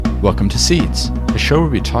Welcome to Seeds, a show where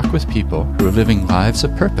we talk with people who are living lives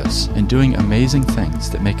of purpose and doing amazing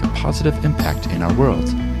things that make a positive impact in our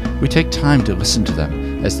world. We take time to listen to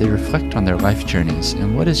them as they reflect on their life journeys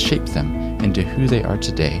and what has shaped them into who they are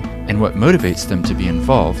today and what motivates them to be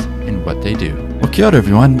involved in what they do. Well, kia ora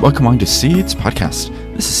everyone. Welcome along to Seeds Podcast.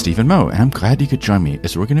 This is Stephen Moe, and I'm glad you could join me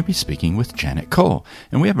as we're going to be speaking with Janet Cole,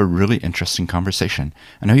 and we have a really interesting conversation.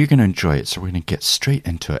 I know you're going to enjoy it, so we're going to get straight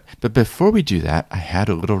into it. But before we do that, I had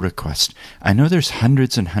a little request. I know there's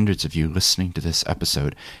hundreds and hundreds of you listening to this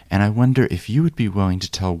episode, and I wonder if you would be willing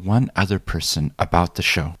to tell one other person about the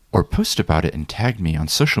show, or post about it and tag me on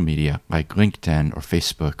social media like LinkedIn or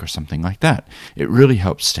Facebook or something like that. It really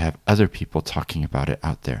helps to have other people talking about it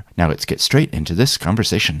out there. Now let's get straight into this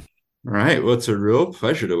conversation. All right. Well, it's a real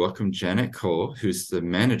pleasure to welcome Janet Cole, who's the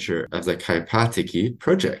manager of the Kaipatiki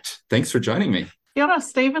project. Thanks for joining me. Kia ora,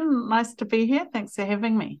 Stephen. Nice to be here. Thanks for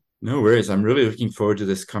having me. No worries. I'm really looking forward to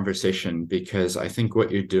this conversation because I think what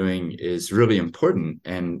you're doing is really important,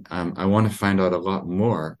 and I want to find out a lot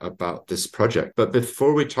more about this project. But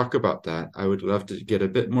before we talk about that, I would love to get a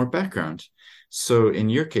bit more background. So in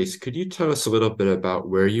your case, could you tell us a little bit about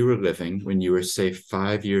where you were living when you were, say,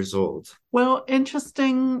 5 years old? Well,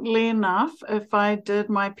 interestingly enough, if I did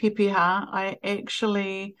my PPH, I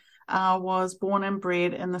actually was born and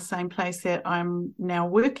bred in the same place that I'm now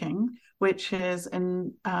working, which is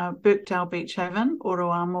in Birkdale Beach Haven,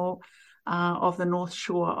 Oroamo, of the North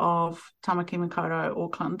Shore of Tamaki Makaurau,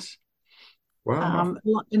 Auckland. Wow.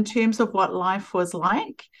 In terms of what life was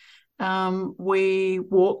like, we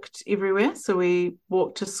walked everywhere. So we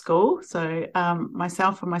walked to school. So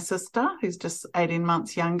myself and my sister, who's just 18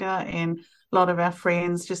 months younger, and a lot of our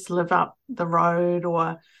friends just live up the road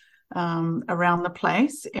or around the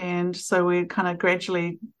place. And so we kind of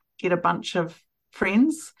gradually get a bunch of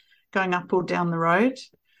friends going up or down the road.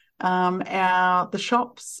 The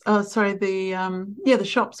shops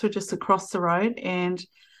were just across the road, and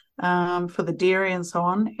for the dairy and so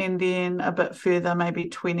on, and then a bit further, maybe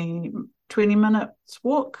 20 minutes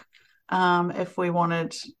walk if we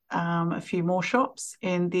wanted a few more shops,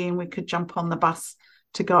 and then we could jump on the bus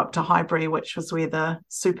to go up to Highbury, which was where the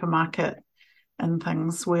supermarket and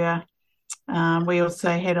things were. We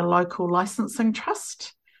also had a local licensing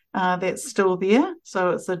trust that's still there,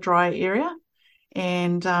 so it's a dry area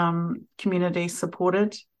and community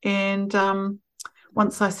supported. And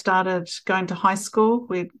once I started going to high school,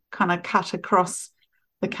 we kind of cut across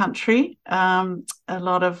the country. A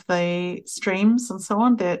lot of the streams and so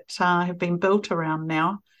on that have been built around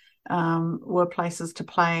now were places to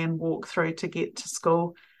play and walk through to get to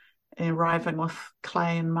school, arriving with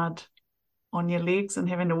clay and mud on your legs and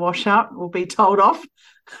having to wash up or be told off.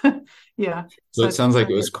 Yeah. So it sounds like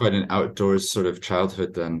it was quite an outdoors sort of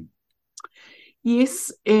childhood then.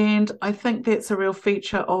 Yes, and I think that's a real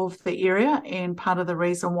feature of the area, and part of the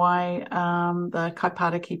reason why the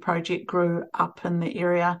Kaipatiki project grew up in the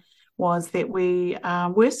area was that we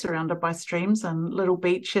were surrounded by streams and little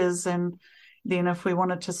beaches, and then if we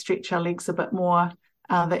wanted to stretch our legs a bit more,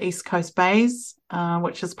 the East Coast Bays,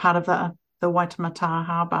 which is part of the Waitemata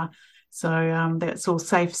Harbour. So that's all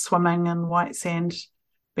safe swimming and white sand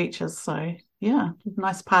beaches. So yeah,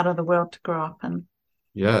 nice part of the world to grow up in.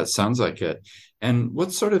 Yeah, it sounds like it. And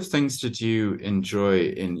what sort of things did you enjoy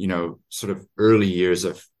in, sort of early years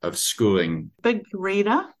of schooling? Big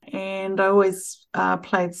reader, and I always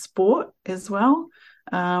played sport as well,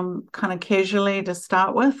 kind of casually to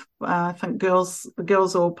start with. I think the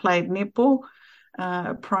girls all played netball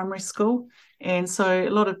at primary school. And so a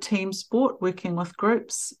lot of team sport, working with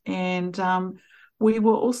groups. And we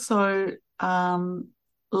were also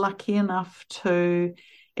lucky enough to...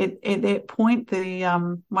 At that point,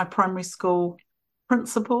 my primary school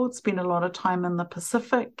principal had spent a lot of time in the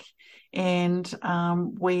Pacific, and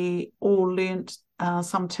we all learnt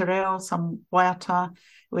some te reo, some waiata.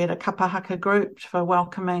 We had a kapahaka group for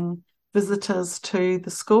welcoming visitors to the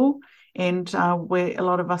school, and a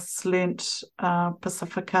lot of us learnt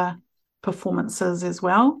Pacifica performances as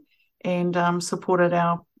well, and supported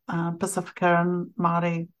our Pacifica and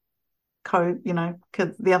Māori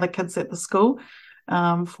the other kids at the school.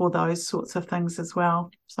 For those sorts of things as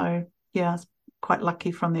well. So yeah, it's quite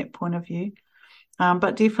lucky from that point of view.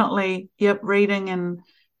 But definitely, reading and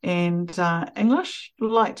English,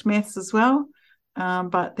 liked maths as well.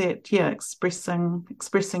 But that,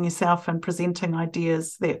 expressing yourself and presenting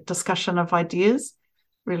ideas, that discussion of ideas,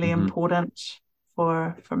 really important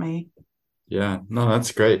for me. Yeah, no,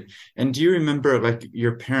 that's great. And do you remember, like,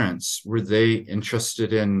 your parents, were they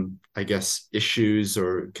interested in, I guess, issues,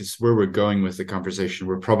 or because where we're going with the conversation,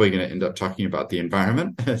 we're probably going to end up talking about the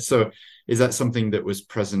environment. So is that something that was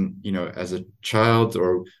present, as a child,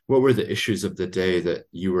 or what were the issues of the day that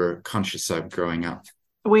you were conscious of growing up?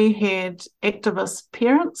 We had activist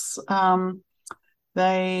parents.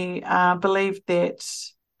 They believed that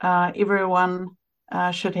everyone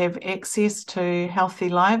should have access to healthy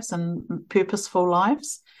lives and purposeful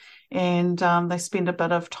lives. And they spend a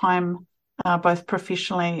bit of time, both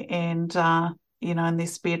professionally and, in their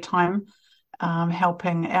spare time,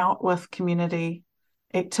 helping out with community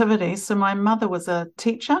activities. So my mother was a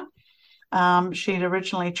teacher. She'd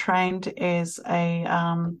originally trained as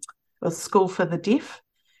a school for the deaf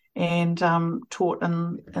and taught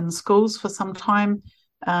in schools for some time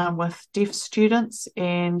with deaf students,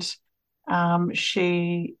 and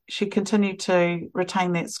she continued to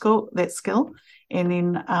retain that skill, and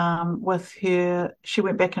then with her, she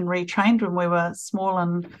went back and retrained when we were small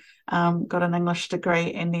and got an English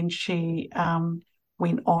degree, and then she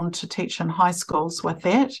went on to teach in high schools with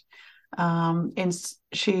that, and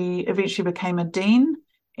she eventually became a dean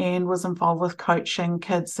and was involved with coaching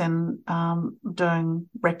kids and doing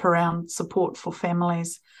wraparound support for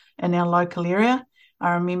families in our local area.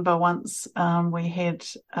 I remember once we had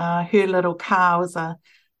her little car was the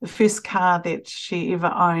first car that she ever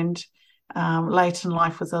owned. Late in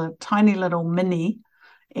life was a tiny little Mini,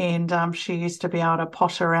 and she used to be able to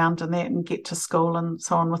potter around in that and get to school and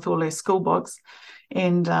so on with all her school books.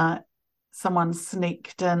 And someone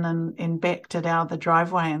sneaked in and backed it out of the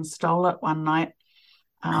driveway and stole it one night.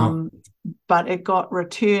 Oh, But it got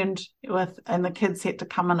returned and the kids had to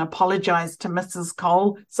come and apologize to Mrs.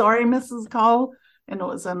 Cole. Sorry, Mrs. Cole. And it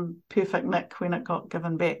was in perfect nick when it got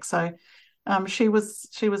given back. So she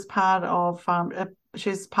was part of,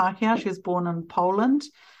 she's Pākehā. She was born in Poland,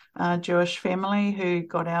 a Jewish family who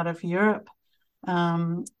got out of Europe.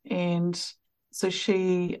 And so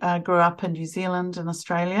she grew up in New Zealand and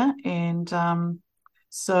Australia. And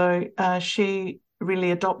so she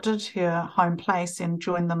really adopted her home place and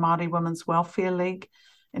joined the Māori Women's Welfare League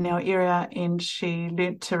in our area, and she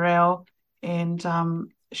learnt te reo, and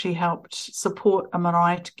she helped support a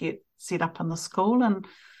marae to get set up in the school, and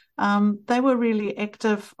they were really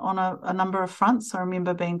active on a number of fronts. I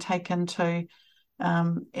remember being taken to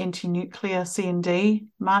anti-nuclear CND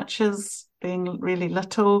marches, being really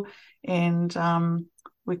little, and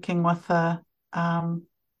working with the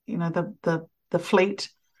fleet,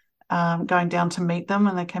 going down to meet them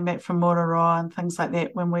when they came back from Mororoa and things like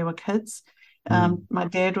that when we were kids. My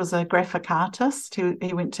dad was a graphic artist.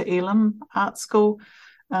 He went to Elam Art School.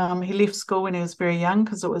 He left school when he was very young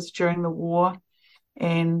because it was during the war.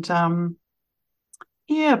 And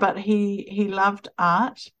but he loved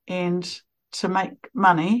art, and to make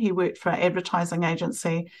money, he worked for an advertising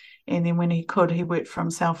agency. And then when he could, he worked for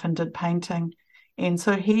himself and did painting. And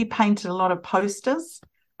so he painted a lot of posters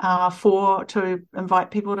to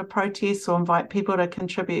invite people to protest or invite people to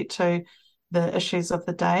contribute to the issues of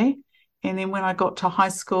the day. And then when I got to high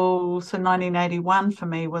school, so 1981 for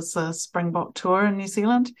me was the Springbok tour in New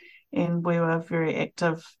Zealand, and we were very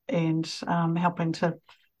active and helping to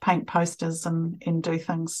paint posters and do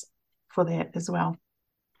things for that as well.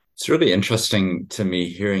 it's really interesting to me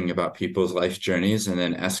hearing about people's life journeys and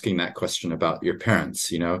then asking that question about your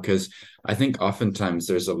parents, because I think oftentimes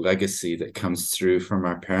there's a legacy that comes through from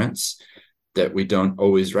our parents that we don't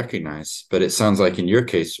always recognize. But it sounds like in your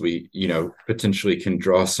case, we, potentially can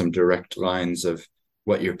draw some direct lines of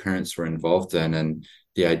what your parents were involved in and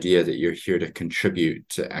the idea that you're here to contribute,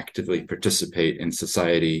 to actively participate in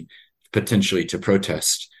society, potentially to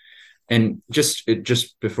protest. And just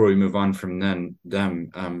before we move on from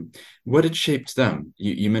what had shaped them?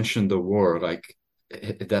 You mentioned the war, like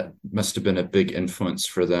that must have been a big influence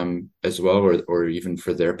for them as well, or even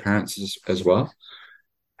for their parents as well.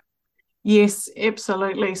 Yes,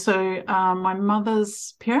 absolutely. So my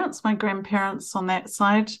mother's parents, my grandparents on that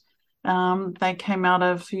side, they came out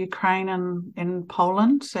of Ukraine and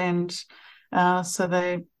Poland, and so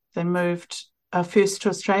they moved first to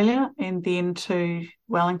Australia and then to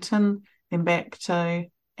Wellington, then back to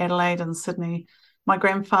Adelaide and Sydney. My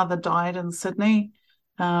grandfather died in Sydney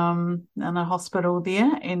in a hospital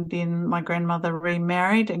there, and then my grandmother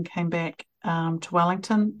remarried and came back to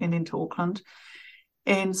Wellington and then to Auckland.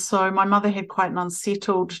 And so my mother had quite an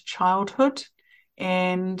unsettled childhood,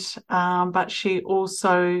 and but she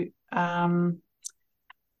also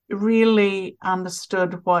really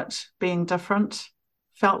understood what being different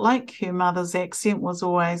felt like. Her mother's accent was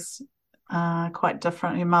always quite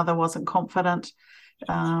different. Her mother wasn't confident.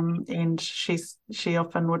 and she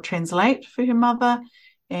often would translate for her mother,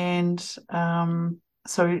 and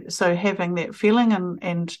so having that feeling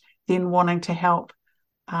and then wanting to help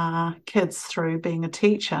kids through being a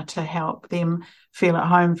teacher to help them feel at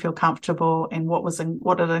home, feel comfortable, and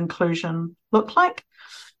what did inclusion look like.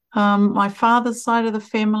 My father's side of the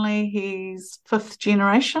family, he's fifth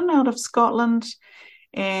generation out of Scotland,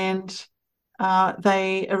 and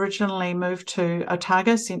they originally moved to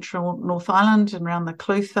Otago, central North Island, and around the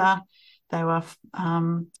Clutha. They were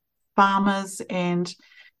farmers, and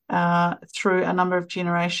through a number of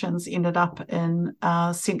generations ended up in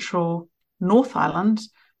central North Island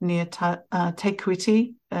near Te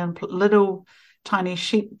Kuiti, a little tiny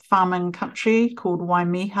sheep farming country called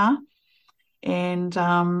Waimiha. And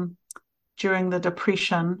during the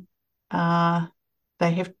Depression,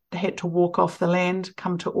 they had to walk off the land,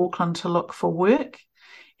 come to Auckland to look for work.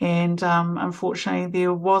 And unfortunately,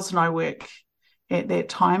 there was no work at that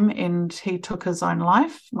time, and he took his own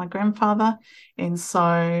life, my grandfather. And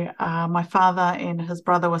so my father and his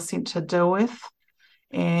brother were sent to Dilworth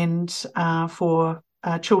and for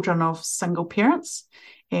children of single parents.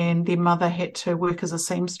 And their mother had to work as a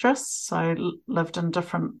seamstress, so lived in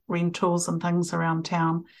different rentals and things around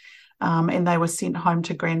town. And they were sent home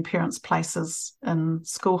to grandparents' places in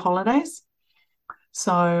school holidays.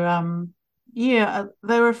 So,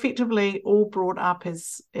 they were effectively all brought up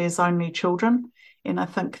as only children. And I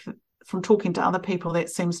think from talking to other people, that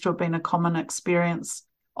seems to have been a common experience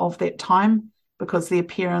of that time, because their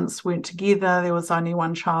parents weren't together, there was only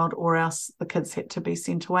one child, or else the kids had to be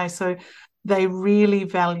sent away. So they really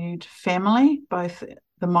valued family, both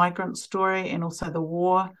the migrant story and also the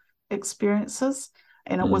war experiences.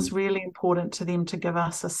 And it was really important to them to give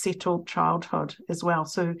us a settled childhood as well.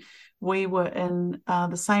 So we were in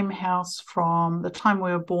the same house from the time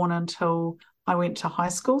we were born until I went to high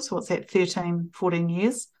school. So it's at 13, 14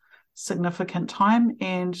 years, significant time.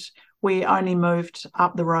 And we only moved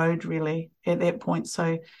up the road really at that point.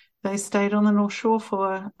 So they stayed on the North Shore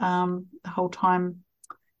for the whole time.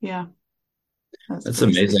 Yeah. That's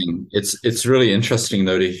amazing. It's really interesting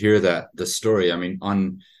though to hear the story. I mean,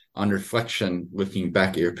 on reflection, looking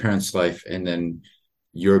back at your parents' life and then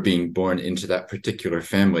you're being born into that particular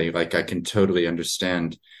family, like I can totally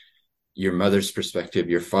understand your mother's perspective,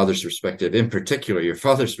 your father's perspective, in particular, your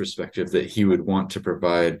father's perspective, that he would want to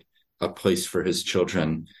provide a place for his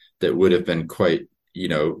children that would have been quite,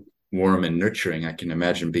 warm and nurturing, I can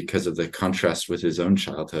imagine, because of the contrast with his own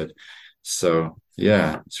childhood. So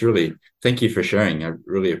yeah, thank you for sharing. I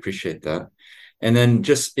really appreciate that. And then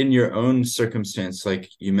just in your own circumstance, like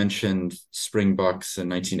you mentioned Springboks in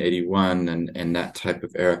 1981 and that type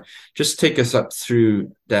of era, just take us up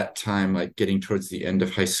through that time, like getting towards the end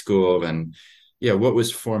of high school and what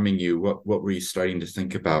was forming you? What were you starting to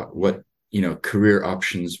think about? What, career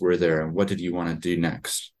options were there and what did you want to do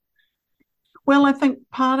next? Well, I think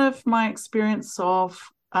part of my experience of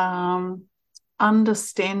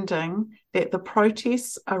understanding that the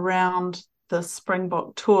protests around the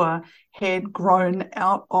Springbok tour had grown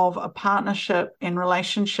out of a partnership and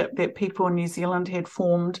relationship that people in New Zealand had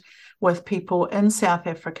formed with people in South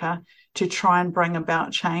Africa to try and bring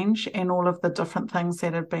about change, and all of the different things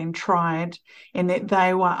that had been tried, and that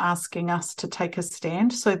they were asking us to take a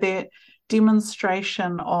stand. So that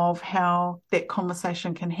demonstration of how that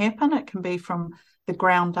conversation can happen, it can be from the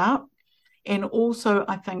ground up. And also,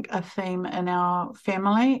 I think a theme in our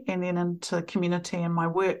family and then into the community and my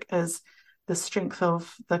work is the strength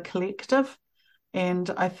of the collective. And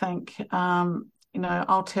I think,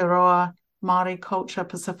 Aotearoa, Māori culture,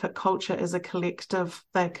 Pacific culture is a collective,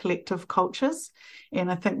 they're collective cultures.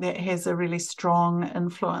 And I think that has a really strong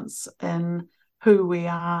influence in who we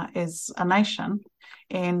are as a nation.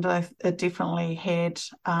 And it definitely had,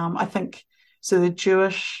 I think, so the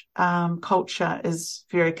Jewish culture is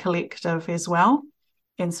very collective as well.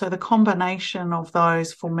 And so the combination of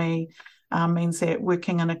those for me means that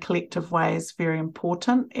working in a collective way is very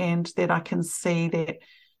important, and that I can see that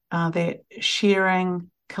that sharing,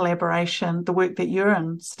 collaboration, the work that you're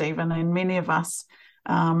in, Stephen, and many of us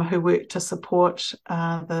who work to support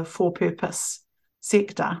the for-purpose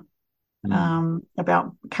sector,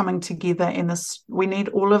 about coming together in this, we need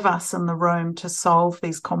all of us in the room to solve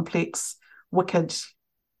these complex, wicked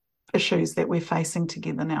issues that we're facing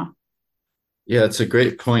together now. Yeah, it's a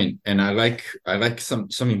great point. And I like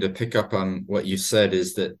something to pick up on what you said,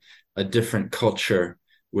 is that a different culture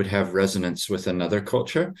would have resonance with another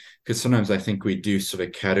culture. Because sometimes I think we do sort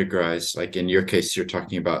of categorize, like in your case, you're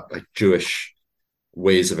talking about like Jewish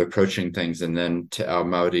ways of approaching things, and then Te Ao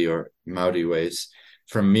Māori or Māori ways.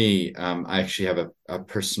 For me, I actually have a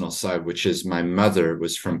personal side, which is my mother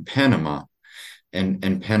was from Panama.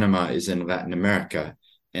 and Panama is in Latin America,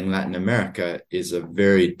 and Latin America is a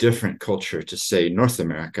very different culture to, say, North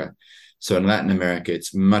America. So in Latin America,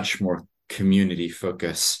 it's much more community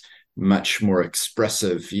focus, much more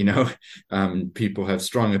expressive. People have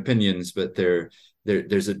strong opinions, but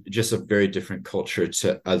there's just a very different culture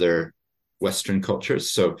to other Western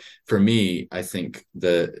cultures. So for me, I think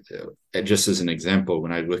just as an example,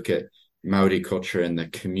 when I look at Maori culture and the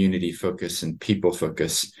community focus and people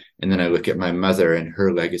focus, and then I look at my mother and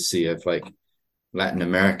her legacy of like Latin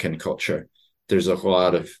American culture, there's a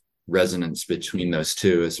lot of resonance between those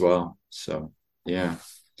two as well. So yeah.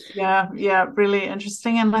 Yeah, really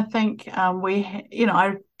interesting. And I think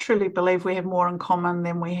I truly believe we have more in common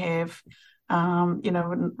than we have,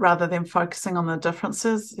 rather than focusing on the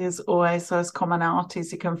differences. There's always those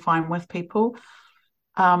commonalities you can find with people.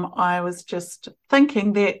 I was just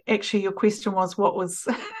thinking that actually your question was what was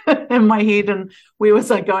in my head and where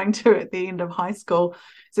was I going to at the end of high school.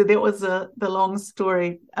 So that was the long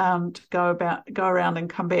story to go around and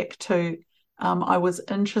come back to. I was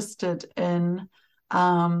interested in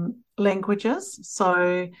languages.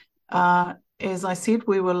 So as I said,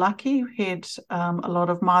 we were lucky. We had a lot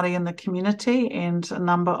of Māori in the community, and a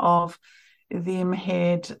number of them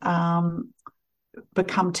had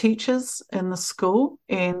become teachers in the school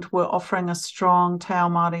and were offering a strong Te Ao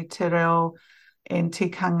Māori, Te Reo and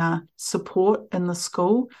Tikanga support in the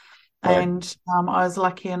school. Right. And I was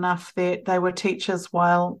lucky enough that they were teachers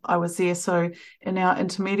while I was there. So in our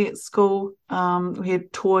intermediate school, we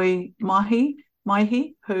had Toi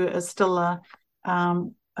Maihi, who is still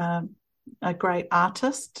a great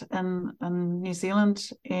artist in New Zealand,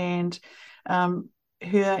 and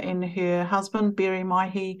her and her husband Berry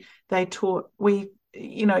Maihi, they taught we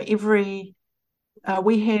had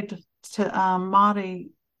Māori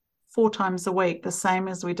 4 times a week, the same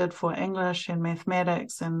as we did for English and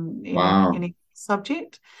mathematics and Wow. any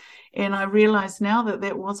subject. And I realize now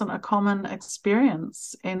that wasn't a common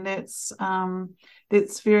experience, and that's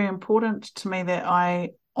very important to me, that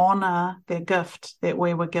I honor their gift that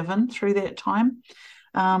we were given through that time.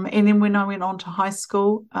 And then when I went on to high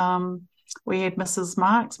school, we had Mrs.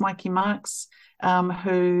 Marks, Mikey Marks,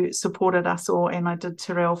 who supported us all, and I did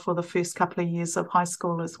Te Reo for the first couple of years of high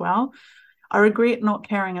school as well. I regret not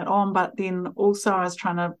carrying it on, but then also I was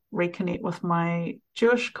trying to reconnect with my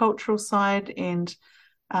Jewish cultural side, and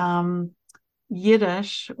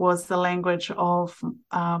Yiddish was the language of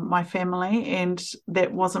my family, and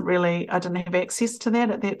that wasn't really, I didn't have access to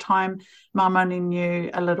that at that time. Mum only knew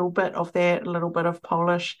a little bit of that, a little bit of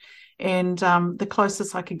Polish, and the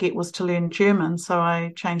closest I could get was to learn German. So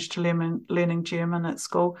I changed to learning German at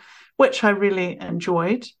school, which I really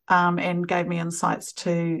enjoyed, and gave me insights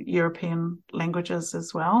to European languages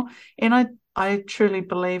as well. And I truly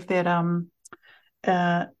believe that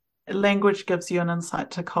language gives you an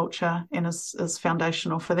insight to culture and is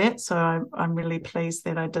foundational for that. So I'm really pleased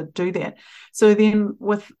that I did do that. So then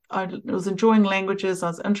I was enjoying languages, I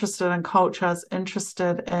was interested in culture, I was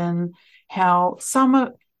interested in how some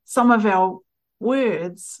of our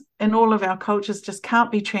words in all of our cultures just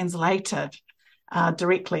can't be translated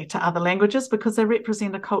directly to other languages because they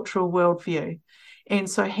represent a cultural worldview. And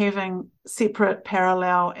so having separate,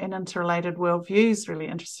 parallel, and interrelated worldviews really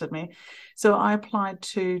interested me. So I applied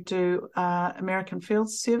to do American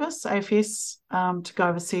Field Service, AFS, to go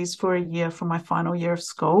overseas for a year for my final year of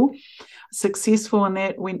school. Successful in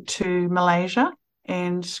that, went to Malaysia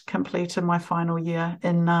and completed my final year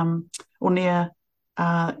in or near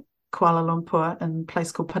Kuala Lumpur, in a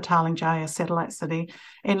place called Petaling Jaya, satellite city,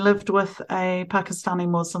 and lived with a Pakistani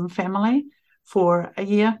Muslim family for a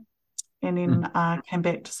year, and then came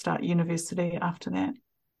back to start university after that.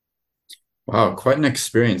 Wow, quite an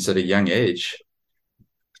experience at a young age.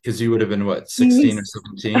 Because you would have been, what, 16 or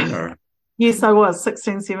 17 or? Yes, I was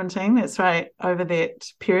 16, 17. That's right. Over that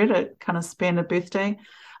period, it kind of spanned a birthday.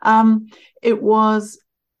 It was,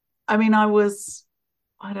 I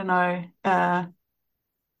don't know,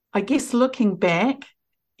 I guess looking back,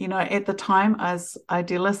 at the time I was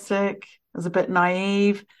idealistic, I was a bit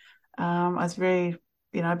naive. I was very,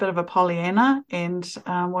 a bit of a Pollyanna, and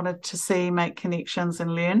wanted to make connections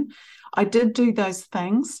and learn. I did do those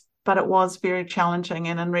things, but it was very challenging,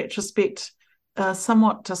 and in retrospect,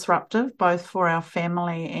 somewhat disruptive, both for our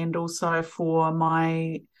family and also for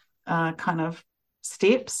my kind of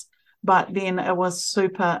steps. But then it was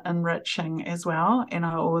super enriching as well, and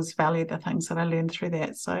I always value the things that I learned through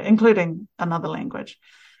that, so including another language.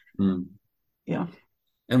 Yeah.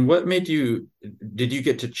 And what did you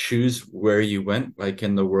get to choose where you went, like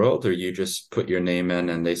in the world, or you just put your name in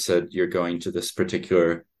and they said you're going to this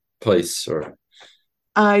particular place? Or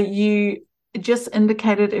it just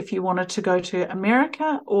indicated if you wanted to go to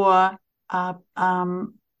America or a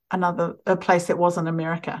place that wasn't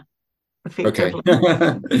America, Okay. effectively.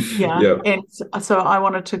 Yeah. Yeah. And so I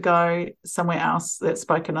wanted to go somewhere else that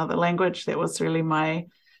spoke another language. That was really my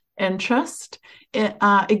interest.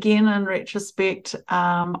 Again, in retrospect,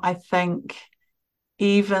 I think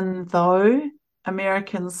even though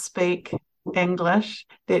Americans speak English,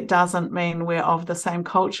 that doesn't mean we're of the same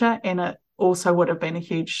culture. And it also would have been a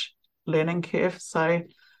huge learning curve. So,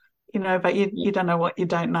 but you don't know what you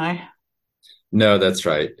don't know. No, that's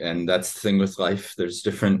right. And that's the thing with life. There's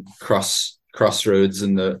different crossroads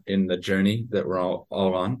in the journey that we're all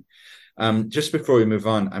on. Just before we move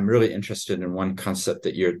on, I'm really interested in one concept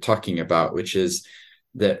that you're talking about, which is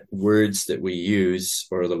that words that we use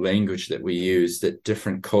or the language that we use, that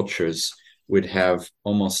different cultures would have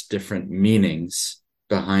almost different meanings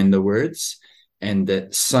behind the words, and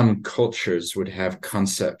that some cultures would have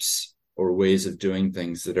concepts or ways of doing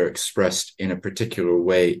things that are expressed in a particular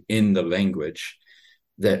way in the language,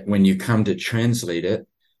 that when you come to translate it,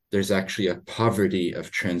 there's actually a poverty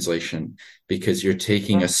of translation, because you're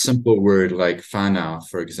taking a simple word like whānau,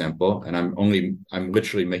 for example, and I'm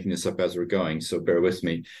literally making this up as we're going, so bear with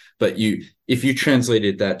me. But if you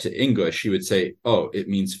translated that to English, you would say, oh, it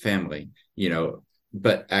means family,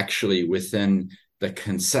 but actually within the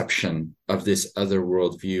conception of this other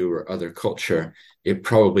worldview or other culture, it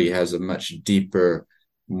probably has a much deeper,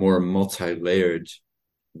 more multi-layered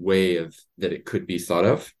way that it could be thought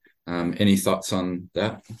of. Any thoughts on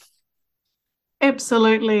that?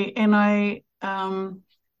 Absolutely. And I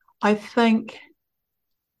think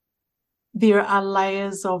there are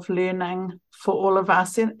layers of learning for all of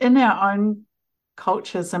us in our own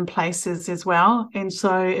cultures and places as well. And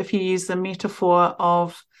so if you use the metaphor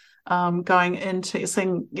of going into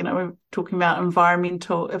saying, we're talking about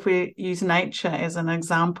environmental, if we use nature as an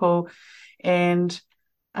example, and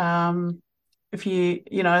if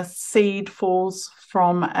a seed falls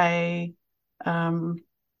from a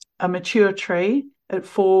mature tree, it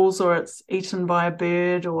falls or it's eaten by a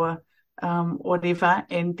bird or whatever,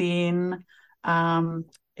 and then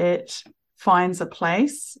it finds a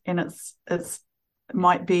place, and it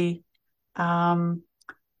might be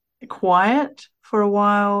quiet for a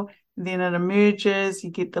while, then it emerges, you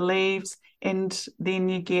get the leaves, and then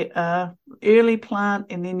you get a early plant,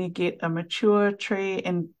 and then you get a mature tree,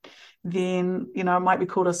 and then it might be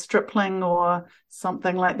called a stripling or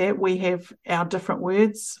something like that. We have our different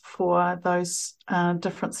words for those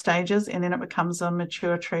different stages, and then it becomes a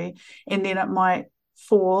mature tree, and then it might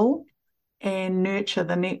fall and nurture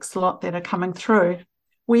the next lot that are coming through.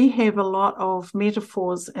 We have a lot of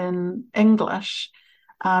metaphors in English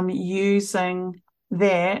using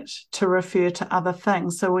that to refer to other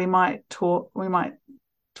things. So we might talk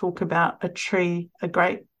about a tree,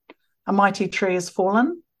 a mighty tree has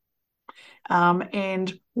fallen.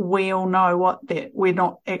 And we all know that we're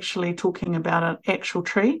not actually talking about an actual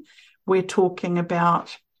tree. We're talking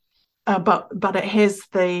about, but it has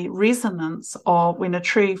the resonance of when a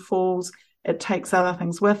tree falls, it takes other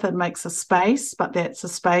things with it, makes a space, but that's a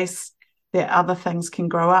space that other things can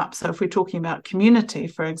grow up. So if we're talking about community,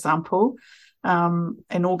 for example,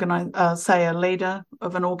 say a leader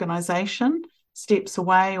of an organization steps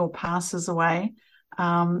away or passes away,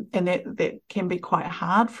 and that can be quite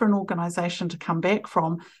hard for an organization to come back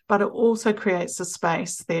from, but it also creates a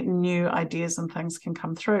space that new ideas and things can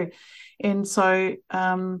come through. And so,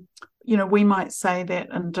 we might say that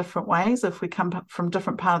in different ways if we come from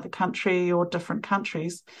different part of the country or different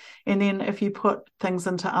countries. And then if you put things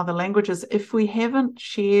into other languages, if we haven't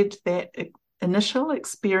shared that initial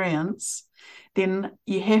experience, then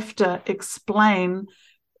you have to explain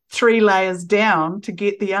 3 layers down to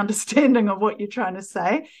get the understanding of what you're trying to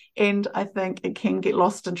say. And I think it can get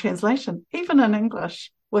lost in translation, even in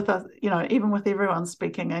English, even with everyone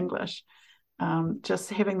speaking English, just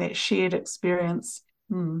having that shared experience.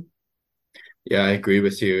 Yeah, I agree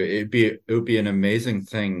with you. It would be an amazing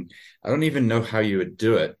thing. I don't even know how you would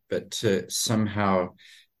do it, but to somehow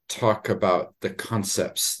talk about the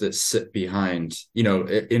concepts that sit behind,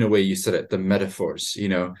 in a way you said it, the metaphors,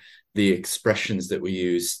 the expressions that we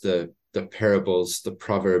use, the parables, the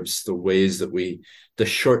proverbs, the ways that the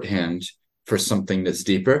shorthand for something that's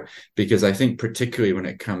deeper. Because I think particularly when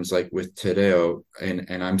it comes like with Te Reo,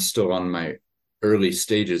 and I'm still on my early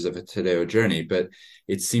stages of a Te Reo journey, but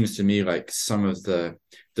it seems to me like some of the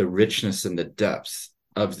richness and the depth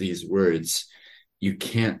of these words, you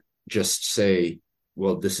can't just say,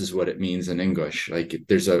 well, this is what it means in English. Like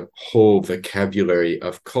there's a whole vocabulary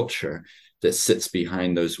of culture that sits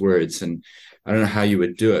behind those words. And I don't know how you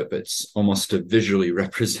would do it, but it's almost to visually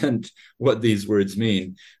represent what these words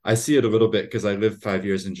mean. I see it a little bit because I lived 5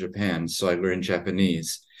 years in Japan, so I learned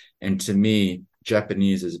Japanese. And to me,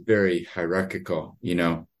 Japanese is very hierarchical. You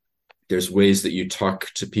know, there's ways that you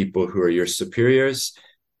talk to people who are your superiors,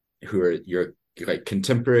 who are your like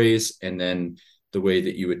contemporaries, and then the way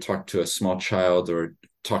that you would talk to a small child or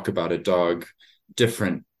talk about a dog,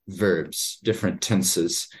 different verbs, different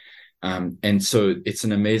tenses. And so it's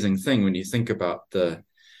an amazing thing when you think about the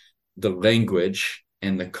language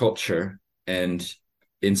and the culture, and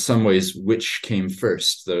in some ways, which came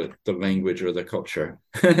first, the language or the culture?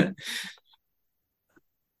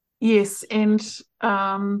 Yes, and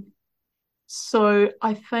so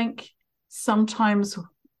I think sometimes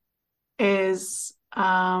as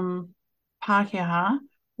Pākehā,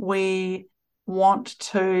 we want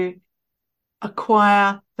to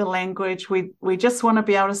acquire the language. We just want to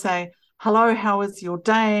be able to say, hello, how was your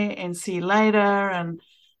day? And see you later. And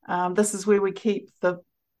this is where we keep the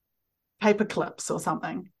paper clips or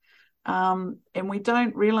something. And we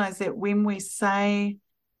don't realize that when we say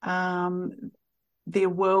there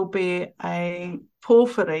will be a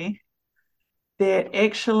pōwhiri, that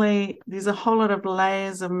actually there's a whole lot of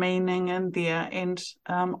layers of meaning in there. And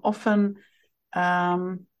often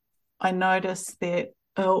I notice that,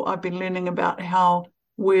 I've been learning about how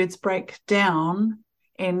words break down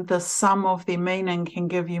and the sum of their meaning can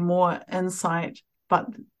give you more insight, but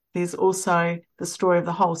there's also the story of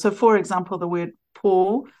the whole. So, for example, the word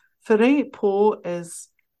pōwhiri, pō is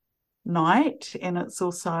night, and it's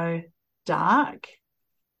also dark.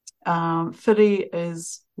 Whiri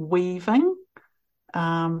is weaving,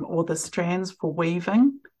 or the strands for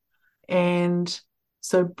weaving. And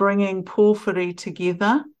so bringing pōwhiri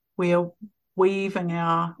together, we're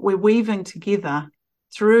weaving together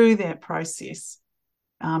through that process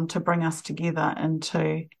to bring us together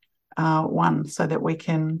into one, so that we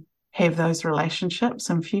can have those relationships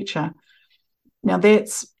in future. Now,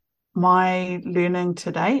 that's my learning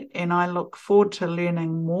to date, and I look forward to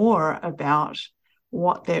learning more about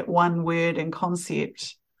what that one word and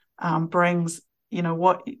concept brings, you know,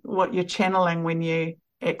 what you're channeling when you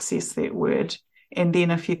access that word, and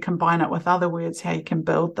then if you combine it with other words, how you can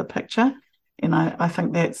build the picture. And I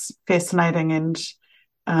think that's fascinating, and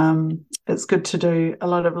it's good to do a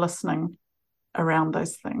lot of listening around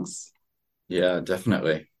those things. Yeah,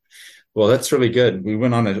 definitely. Well, that's really good. We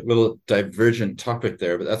went on a little divergent topic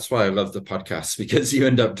there, but that's why I love the podcast, because you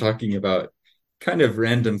end up talking about kind of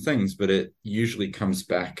random things, but it usually comes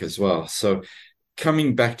back as well. So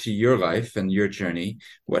coming back to your life and your journey,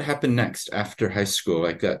 what happened next after high school?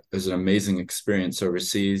 Like, that was an amazing experience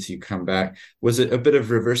overseas. You come back. Was it a bit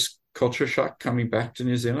of reverse culture shock coming back to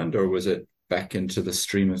New Zealand, or was it back into the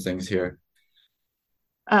stream of things here?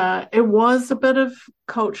 It was a bit of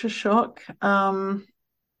culture shock.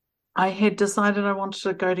 I had decided I wanted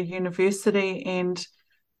to go to university, and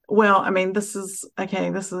well, I mean, this is,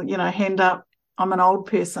 you know, hand up, I'm an old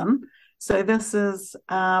person. So this is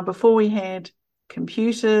before we had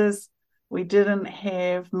computers, we didn't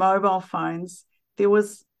have mobile phones. There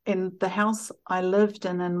was, in the house I lived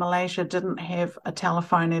in Malaysia, didn't have a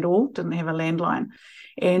telephone at all, didn't have a landline.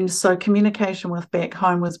 And so communication with back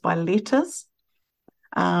home was by letters.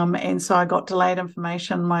 And so I got delayed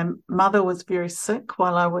information. My mother was very sick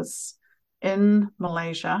while I was in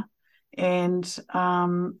Malaysia, and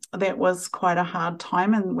that was quite a hard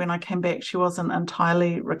time. And when I came back, she wasn't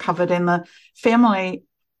entirely recovered. And the family,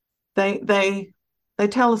 they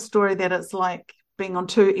tell a story that it's like being on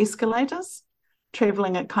two escalators,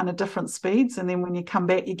 traveling at kind of different speeds. And then when you come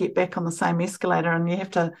back, you get back on the same escalator, and you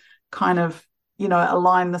have to kind of, you know,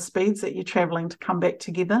 align the speeds that you're traveling to come back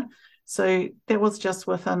together. So that was just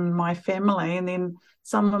within my family. And then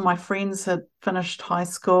some of my friends had finished high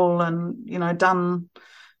school and, you know, done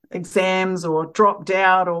exams or dropped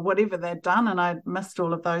out or whatever they'd done. And I'd missed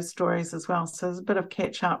all of those stories as well. So there's a bit of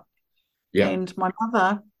catch up. Yeah. And my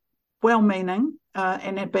mother, well-meaning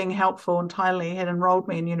and it being helpful entirely, had enrolled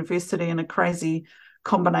me in university in a crazy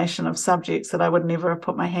combination of subjects that I would never have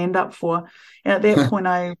put my hand up for. And at that point,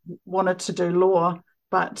 I wanted to do law,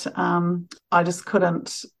 but I just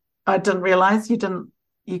couldn't. I didn't realize you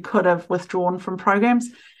could have withdrawn from programs.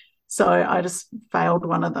 So I just failed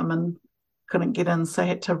one of them and couldn't get in. So I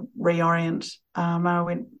had to reorient. I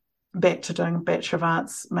went back to doing a Bachelor of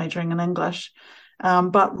Arts, majoring in English.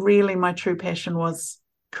 But really my true passion was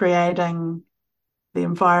creating the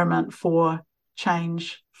environment for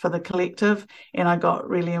change for the collective, and I got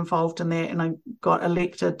really involved in that, and I got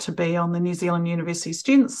elected to be on the New Zealand University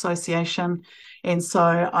Students Association, and so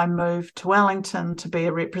I moved to Wellington to be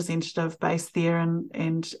a representative based there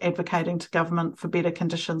and advocating to government for better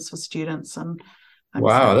conditions for students and things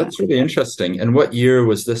Wow, like that. that's really interesting. And what year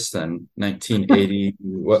was this then? 1980,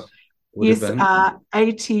 what would have Yes, been?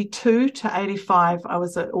 82 to 85, I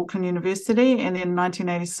was at Auckland University, and then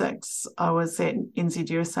 1986, I was at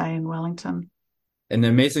NZUSA in Wellington. And the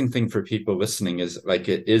amazing thing for people listening is like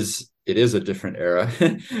it is a different era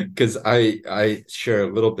because I share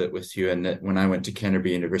a little bit with you in that when I went to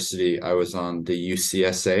Canterbury University, I was on the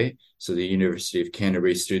UCSA, so the University of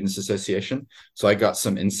Canterbury Students Association. So I got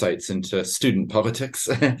some insights into student politics.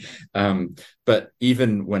 But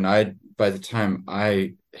even by the time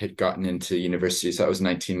I had gotten into universities, that was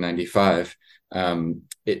 1995,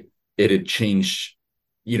 it had changed.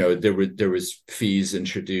 There was fees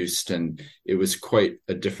introduced, and it was quite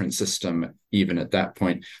a different system even at that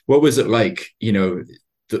point. What was it like,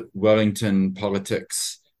 the Wellington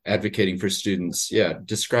politics, advocating for students? Yeah,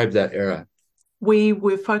 describe that era. We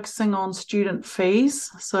were focusing on student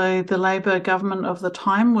fees. So the Labor government of the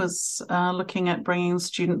time was looking at bringing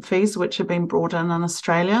student fees, which had been brought in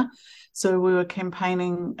Australia. So we were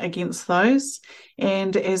campaigning against those.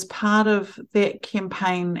 And as part of that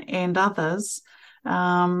campaign and others,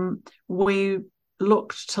 we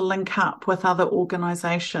looked to link up with other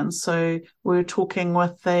organisations. So we were talking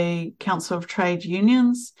with the Council of Trade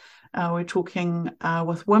Unions, we're talking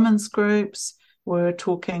with women's groups, we're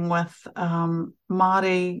talking with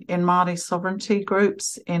Māori and Māori sovereignty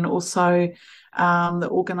groups, and also the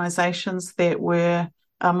organisations that were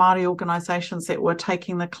Māori organisations that were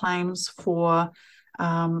taking the claims for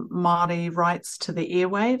Māori rights to the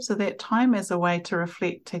airwaves at that time as a way to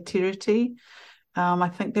reflect Te Tiriti. I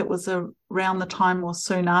think that was around the time or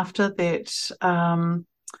soon after that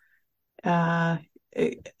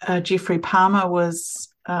Geoffrey Palmer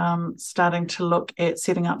was starting to look at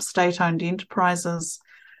setting up state-owned enterprises.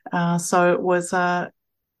 So it was a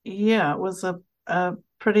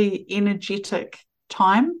pretty energetic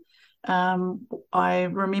time. I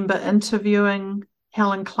remember interviewing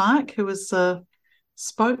Helen Clark, who was the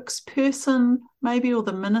spokesperson, maybe, or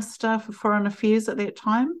the Minister for Foreign Affairs at that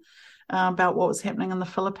time, about what was happening in the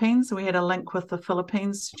Philippines. We had a link with the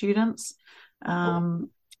Philippines students,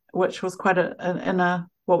 which was quite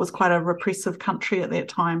what was quite a repressive country at that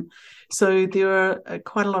time. So there were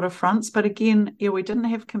quite a lot of fronts. But again, we didn't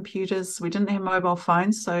have computers, we didn't have mobile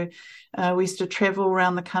phones. So we used to travel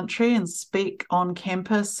around the country and speak on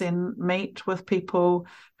campus and meet with people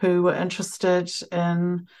who were interested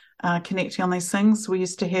in connecting on these things. We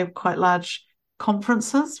used to have quite large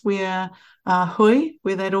conferences where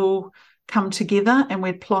where they'd all come together, and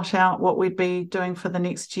we'd plot out what we'd be doing for the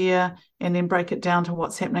next year and then break it down to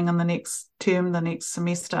what's happening in the next term, the next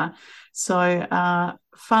semester. So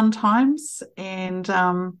fun times. And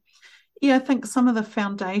I think some of the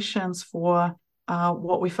foundations for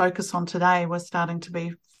what we focus on today were starting to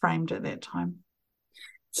be framed at that time.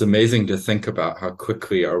 It's amazing to think about how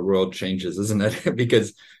quickly our world changes, isn't it?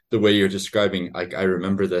 Because the way you're describing, I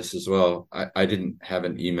remember this as well. I didn't have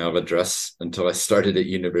an email address until I started at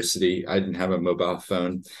university. I didn't have a mobile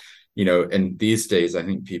phone, and these days I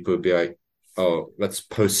think people would be like, oh, let's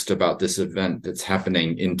post about this event that's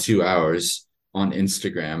happening in 2 hours on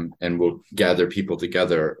Instagram and we'll gather people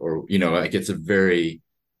together, or, like it's a very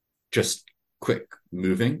just quick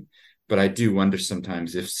moving. But I do wonder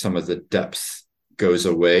sometimes if some of the depth goes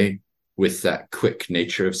away with that quick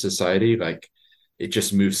nature of society. Like it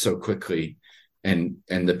just moves so quickly, and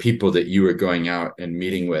the people that you were going out and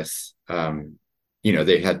meeting with,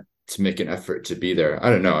 they had to make an effort to be there.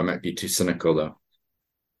 I don't know, I might be too cynical though.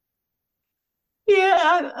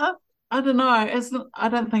 Yeah, I don't know. I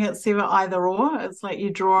don't think it's ever either or. It's like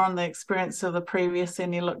you draw on the experience of the previous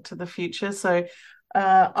and you look to the future. So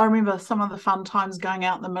I remember some of the fun times going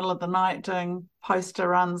out in the middle of the night doing poster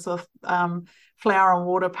runs with flour and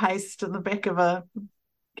water paste in the back of a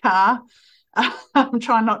car. I'm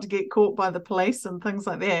trying not to get caught by the police and things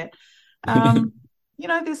like that.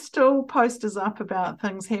 There's still posters up about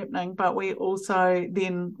things happening, but we also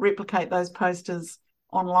then replicate those posters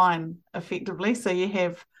online effectively. So you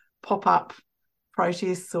have pop-up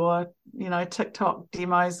protests or, TikTok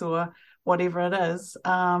demos or whatever it is,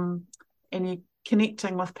 and you're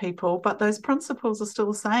connecting with people, but those principles are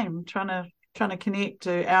still the same, trying to connect,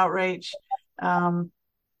 do outreach,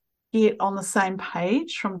 get on the same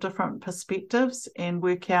page from different perspectives and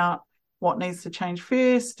work out what needs to change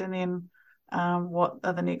first, and then what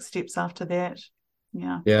are the next steps after that.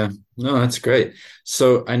 Yeah, no, that's great.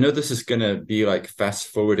 So I know this is going to be like fast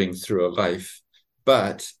forwarding through a life,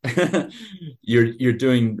 But you're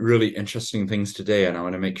doing really interesting things today, and I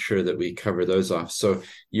want to make sure that we cover those off. So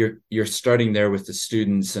you're starting there with the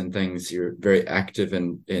students and things. You're very active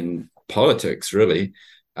in politics, really.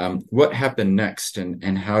 What happened next,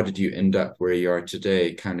 and how did you end up where you are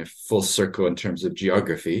today, kind of full circle in terms of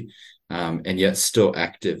geography, and yet still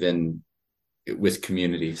active in with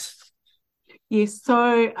communities? Yes,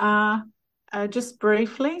 so just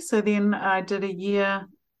briefly, so then I did a year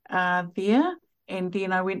there, and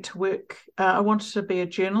then I went to work. I wanted to be a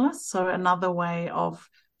journalist, so another way of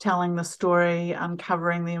telling the story,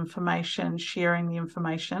 uncovering the information, sharing the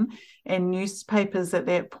information. And newspapers at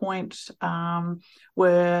that point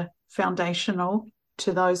were foundational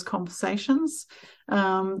to those conversations. There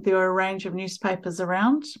were a range of newspapers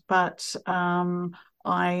around, but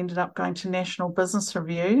I ended up going to National Business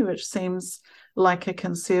Review, which seems like a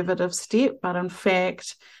conservative step, but in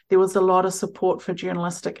fact, there was a lot of support for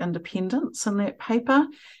journalistic independence in that paper,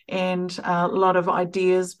 and a lot of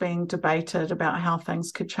ideas being debated about how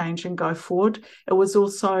things could change and go forward. It was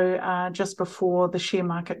also just before the share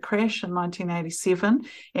market crash in 1987,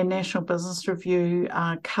 and National Business Review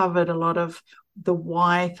covered a lot of the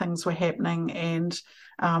why things were happening and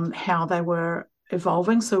how they were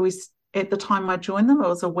evolving. So at the time I joined them, it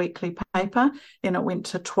was a weekly paper, then it went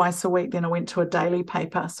to twice a week, then it went to a daily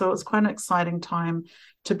paper. So it was quite an exciting time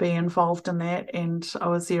to be involved in that. And I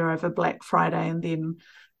was there over Black Friday and then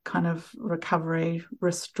kind of recovery,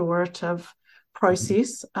 restorative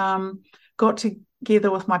process. Got together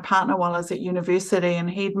with my partner while I was at university, and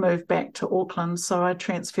he'd moved back to Auckland. So I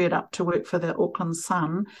transferred up to work for the Auckland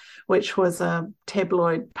Sun, which was a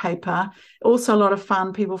tabloid paper. Also a lot of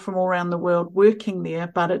fun, people from all around the world working there,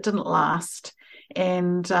 but it didn't last.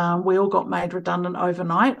 And we all got made redundant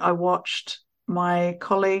overnight. I watched my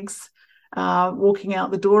colleagues walking out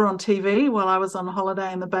the door on TV while I was on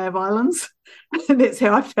holiday in the Bay of Islands. And that's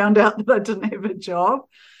how I found out that I didn't have a job.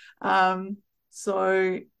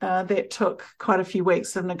 So that took quite a few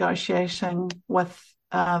weeks of negotiating with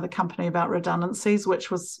the company about redundancies, which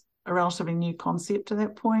was a relatively new concept at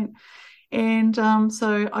that point. And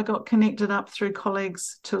so I got connected up through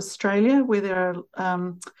colleagues to Australia, where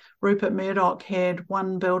Rupert Murdoch had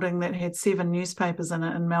one building that had 7 newspapers in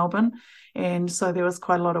it in Melbourne. And so there was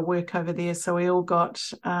quite a lot of work over there. So we all got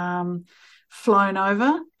flown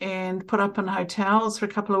over and put up in hotels for a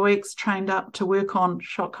couple of weeks, trained up to work on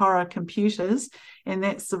shock horror computers. And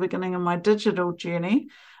that's the beginning of my digital journey.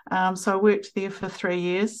 So I worked there for 3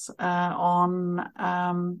 years on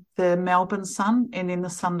the Melbourne Sun and then the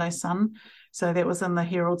Sunday Sun. So that was in the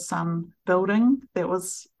Herald Sun building. That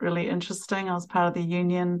was really interesting. I was part of the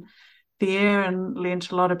union there and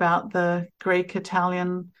learned a lot about the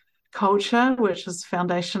Greek-Italian culture, which is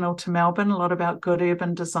foundational to Melbourne, a lot about good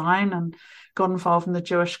urban design, and got involved in the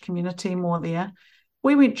Jewish community more there.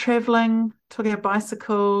 We went travelling, took our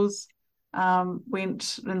bicycles,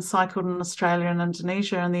 went and cycled in Australia and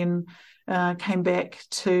Indonesia, and then came back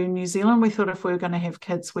to New Zealand. We thought if we were going to have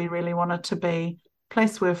kids, we really wanted to be the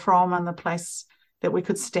place we're from and the place that we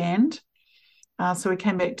could stand. So we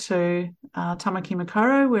came back to Tamaki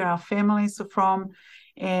Makaurau, where our families are from,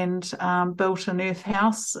 and built an earth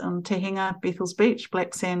house in Te Henga, Bethells Beach,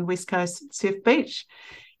 Black Sand, West Coast Surf Beach.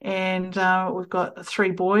 And we've got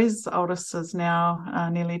 3 boys. The oldest is now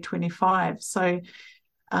nearly 25. So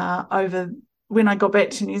when I got back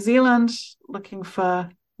to New Zealand looking for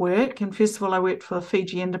work, and first of all I worked for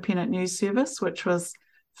Fiji Independent News Service, which was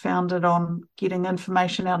founded on getting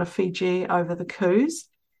information out of Fiji over the coups,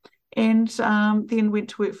 and then went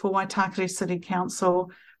to work for Waitakere City Council,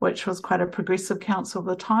 which was quite a progressive council at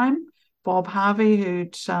the time. Bob Harvey,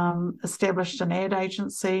 who'd established an ad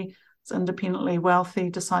agency, was independently wealthy,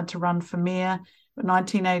 decided to run for mayor.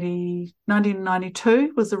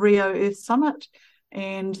 1992 was the Rio Earth Summit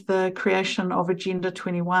and the creation of Agenda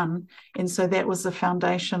 21. And so that was the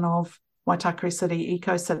foundation of Waitakere City,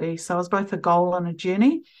 Eco City. So it was both a goal and a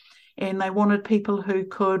journey. And they wanted people who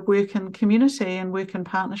could work in community and work in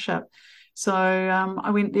partnership. So I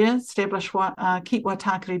went there, established Keep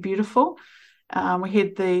Waitakere Beautiful. We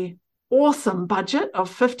had the awesome budget of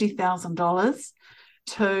 $50,000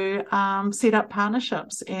 to set up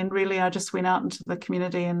partnerships. And really, I just went out into the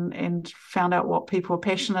community and found out what people were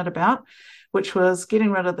passionate about, which was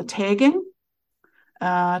getting rid of the tagging,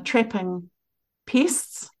 trapping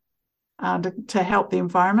pests to help the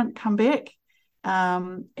environment come back.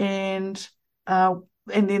 And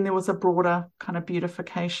then there was a broader kind of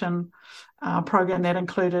beautification program that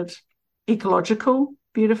included ecological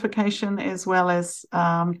beautification as well as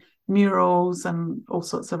murals and all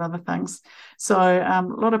sorts of other things. So a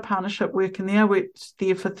lot of partnership work in there. I worked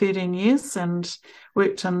there for 13 years and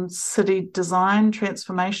worked in city design,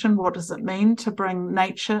 transformation. What does it mean to bring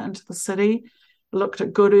nature into the city? Looked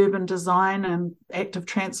at good urban design and active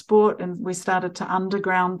transport, and we started to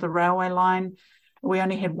underground the railway line. We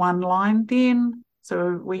only had one line then,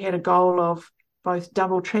 so we had a goal of both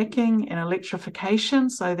double tracking and electrification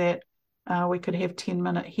so that we could have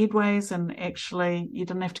 10-minute headways, and actually you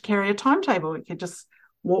didn't have to carry a timetable. You could just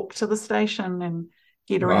walk to the station and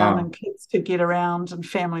get around, and kids could get around and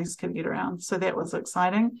families could get around. So that was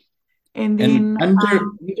exciting. And then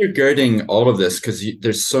undergirding all of this, because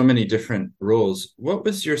there's so many different roles, what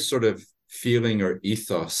was your sort of feeling or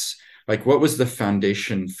ethos? Like, what was the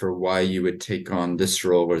foundation for why you would take on this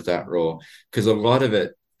role or that role? Because a lot of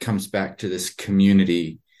it comes back to this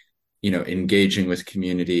community, engaging with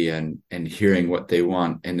community and hearing what they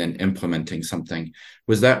want and then implementing something.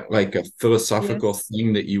 Was that like a philosophical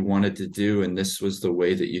thing that you wanted to do and this was the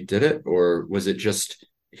way that you did it? Or was it just,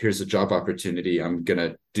 here's a job opportunity, I'm going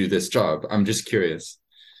to do this job? I'm just curious.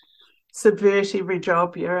 Subvert every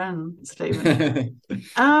job you're in, Stephen.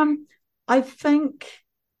 I think,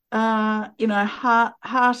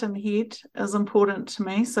 heart and head is important to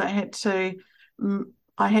me. So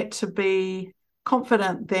I had to be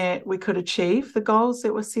confident that we could achieve the goals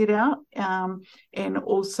that were set out, and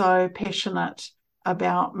also passionate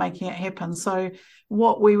about making it happen. So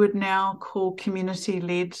what we would now call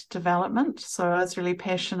community-led development. So I was really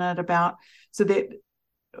passionate about, so that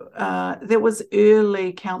was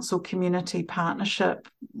early council community partnership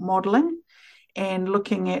modelling and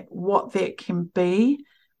looking at what that can be,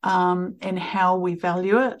 and how we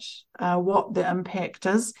value it, what the impact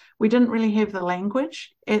is. We didn't really have the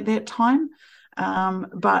language at that time,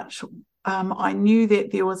 but I knew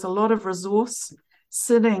that there was a lot of resource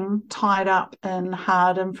sitting tied up in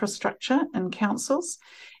hard infrastructure in councils,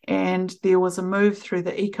 and there was a move through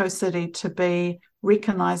the Eco-City to be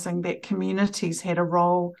recognising that communities had a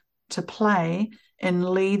role to play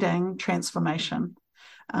in leading transformation,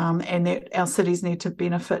 and that our cities need to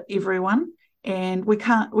benefit everyone. And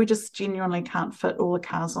we just genuinely can't fit all the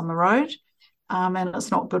cars on the road. And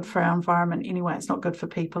it's not good for our environment anyway. It's not good for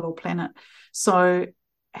people or planet. So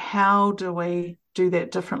how do we do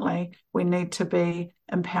that differently? We need to be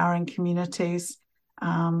empowering communities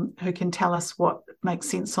who can tell us what makes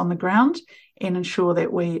sense on the ground and ensure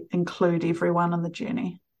that we include everyone in the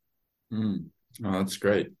journey. Oh, that's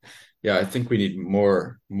great. Yeah, I think we need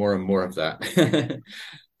more and more of that.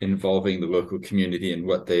 Involving the local community and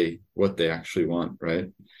what they actually want, right?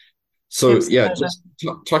 So Absolutely. Yeah, just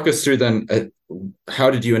talk us through then, how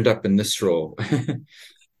did you end up in this role?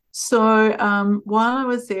 So while I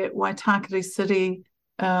was at Waitakere City,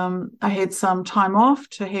 I had some time off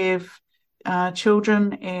to have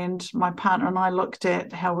children, and my partner and I looked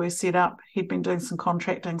at how we're set up. He'd been doing some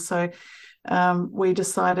contracting, so we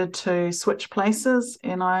decided to switch places,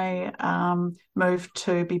 and I moved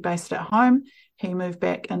to be based at home. He moved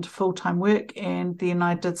back into full-time work, and then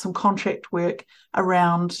I did some contract work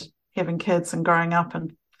around having kids and growing up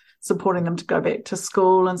and supporting them to go back to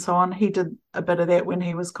school and so on. He did a bit of that when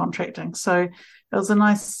he was contracting. So it was a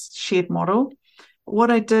nice shared model. What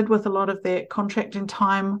I did with a lot of that contracting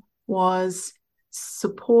time was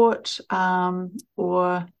support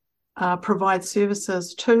or provide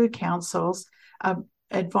services to councils,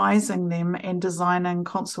 advising them and designing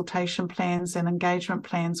consultation plans and engagement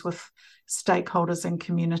plans with stakeholders and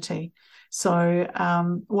community. So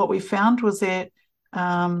what we found was that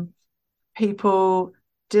people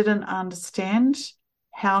didn't understand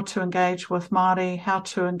how to engage with Māori, how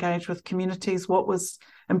to engage with communities, what was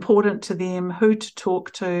important to them, who to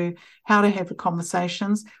talk to, how to have the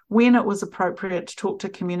conversations, when it was appropriate to talk to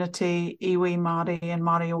community, iwi Māori and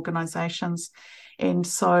Māori organisations. And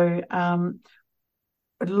so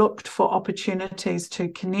looked for opportunities to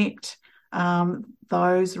connect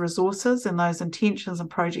those resources and those intentions and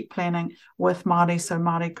project planning with Māori, so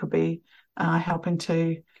Māori could be helping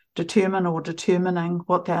to determining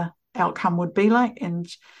what the outcome would be like, and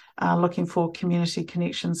looking for community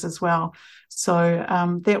connections as well. So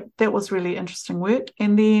that was really interesting work.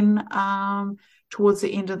 And then towards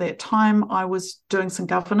the end of that time, I was doing some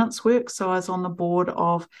governance work. So I was on the board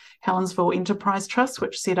of Helensville Enterprise Trust,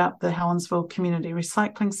 which set up the Helensville Community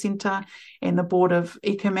Recycling Centre, and the board of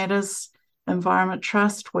Eco Matters Environment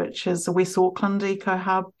Trust, which is the West Auckland Eco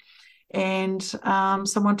Hub. And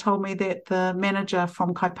someone told me that the manager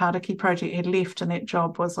from Kaipāriki Project had left and that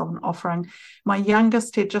job was on offering. My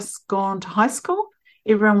youngest had just gone to high school.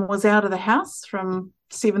 Everyone was out of the house from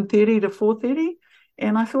 7:30 to 4:30.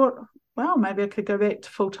 And I thought, well, maybe I could go back to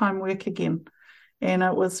full-time work again. And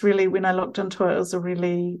it was really, when I looked into it, it was a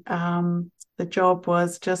really, the job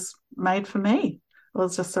was just made for me. It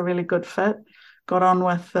was just a really good fit. Got on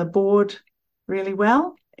with the board really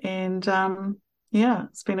well. And yeah,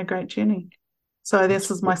 it's been a great journey. So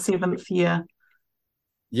this is my 7th year.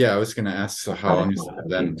 Yeah, I was going to ask, so how long is it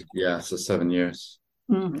then? Yeah, so 7 years.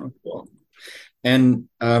 Mm. Cool. And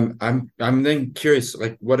I'm then curious,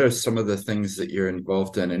 like, what are some of the things that you're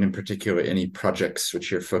involved in, and in particular, any projects which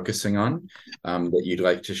you're focusing on that you'd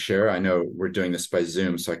like to share? I know we're doing this by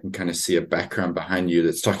Zoom, so I can kind of see a background behind you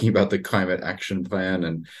that's talking about the Climate Action Plan,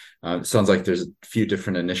 and it sounds like there's a few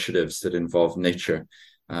different initiatives that involve nature.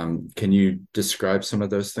 Can you describe some of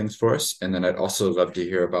those things for us? And then I'd also love to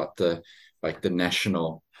hear about the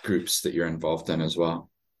national groups that you're involved in as well.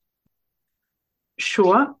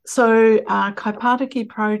 Sure. So, Kaipatiki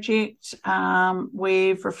project,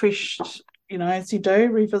 we've refreshed, as you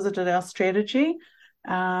do, revisited our strategy.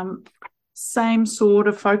 Same sort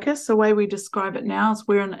of focus. The way we describe it now is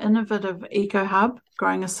we're an innovative eco hub,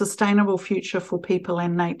 growing a sustainable future for people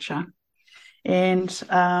and nature. And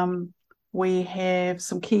we have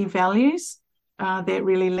some key values that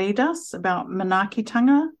really lead us about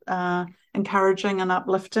manaakitanga, encouraging and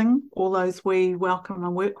uplifting all those we welcome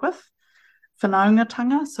and work with.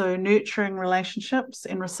 Whanaungatanga, so nurturing relationships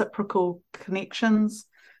and reciprocal connections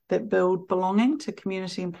that build belonging to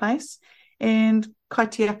community and place. And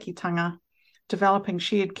kaitiakitanga, developing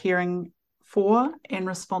shared caring for and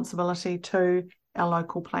responsibility to our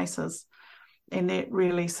local places. And that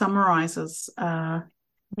really summarises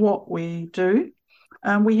what we do.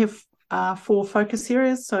 We have 4 focus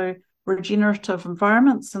areas, so regenerative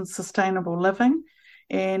environments and sustainable living.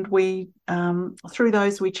 And we, through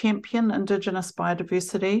those, we champion Indigenous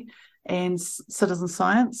biodiversity and citizen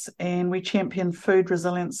science, and we champion food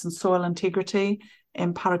resilience and soil integrity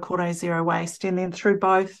and parakore zero waste. And then through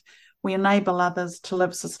both, we enable others to live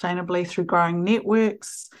sustainably through growing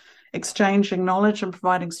networks, exchanging knowledge and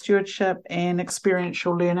providing stewardship and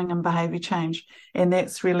experiential learning and behaviour change. And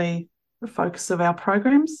that's really the focus of our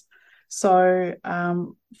programs. So,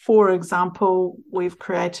 for example, we've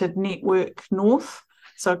created Network North,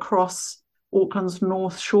 so across Auckland's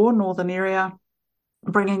North Shore, northern area,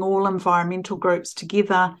 bringing all environmental groups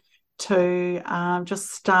together to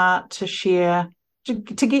just start to share, to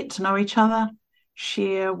get to know each other,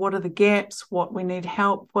 share what are the gaps, what we need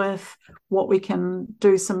help with, what we can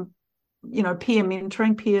do some, peer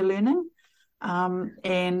mentoring, peer learning,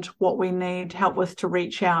 and what we need help with to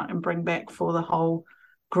reach out and bring back for the whole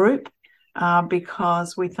group,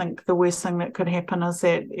 because we think the worst thing that could happen is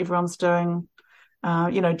that everyone's doing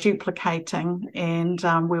duplicating, and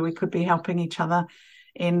where we could be helping each other,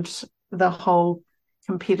 and the whole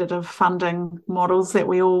competitive funding models that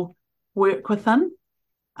we all work within,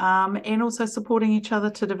 and also supporting each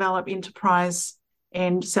other to develop enterprise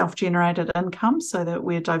and self-generated income so that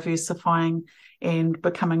we're diversifying and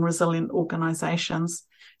becoming resilient organisations.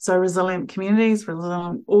 So resilient communities,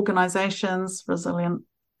 resilient organisations, resilient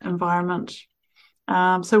environment.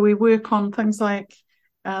 So we work on things like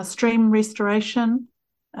stream restoration.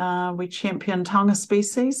 We champion taonga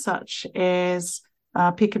species such as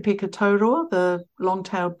Peka Peka Tauroa, the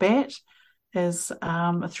long-tailed bat, is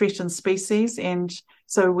a threatened species. And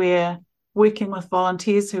so we're working with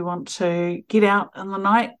volunteers who want to get out in the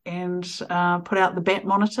night and put out the bat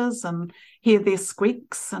monitors and hear their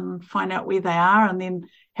squeaks and find out where they are, and then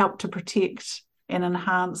help to protect and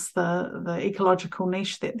enhance the ecological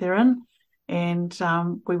niche that they're in. And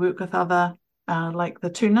we work with other like the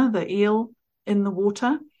tuna, the eel in the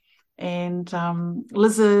water, and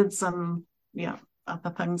lizards and other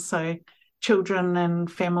things. So children and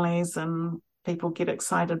families and people get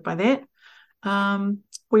excited by that.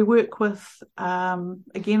 We work with, again,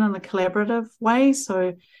 in a collaborative way.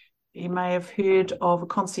 So you may have heard of a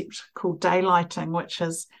concept called daylighting, which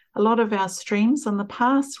is a lot of our streams in the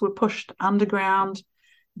past were pushed underground.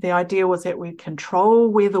 The idea was that we'd control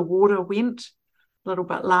where the water went, a little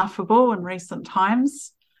bit laughable in recent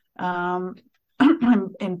times, and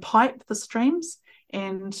pipe the streams.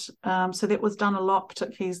 And so that was done a lot,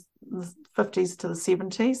 particularly in the 50s to the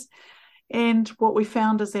 70s. And what we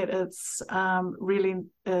found is that it's really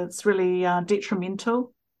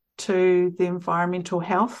detrimental to the environmental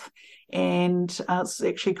health, and it's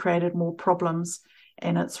actually created more problems,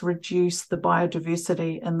 and it's reduced the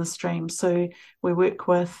biodiversity in the stream. So we work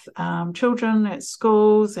with children at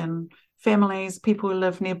schools and families, people who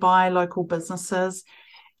live nearby, local businesses,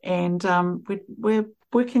 and we're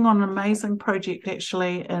working on an amazing project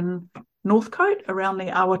actually in Northcote around the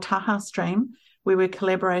Awataha stream, where we're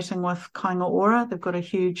collaborating with Kainga Ora. They've got a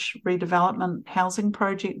huge redevelopment housing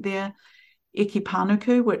project there, Eki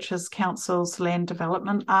Panuku, which is Council's land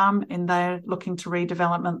development arm, and they're looking to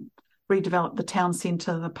redevelop the town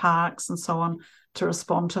centre, the parks and so on, to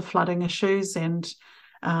respond to flooding issues and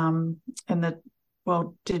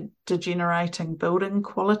degenerating building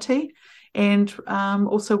quality. And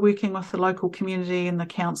also working with the local community and the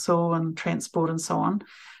council and transport and so on,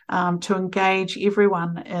 to engage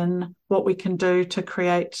everyone in what we can do to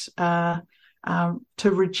create, to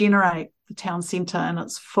regenerate the town centre in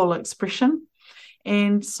its full expression.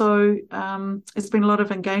 And so there's been a lot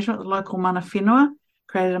of engagement with the local mana whenua,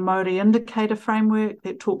 created a Māori indicator framework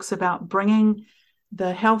that talks about bringing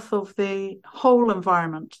the health of the whole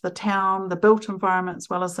environment, the town, the built environment, as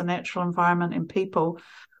well as the natural environment and people,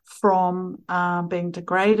 from being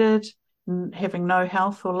degraded, having no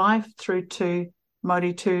health or life, through to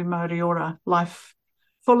Māori tu, Māori ora, life,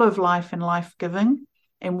 full of life and life-giving,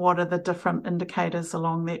 and what are the different indicators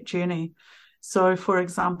along that journey. So, for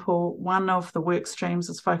example, one of the work streams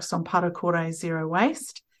is focused on Parakore zero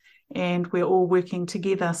waste, and we're all working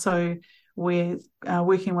together. So we're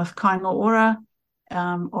working with Kāinga Ora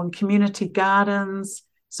on community gardens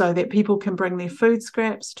so that people can bring their food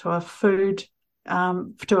scraps to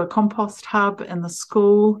a compost hub in the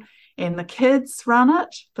school, and the kids run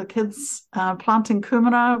it. The kids planting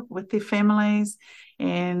kumara with their families,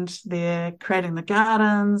 and they're creating the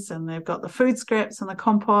gardens, and they've got the food scraps and the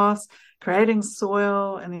compost, creating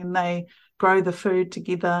soil, and then they grow the food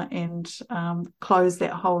together and close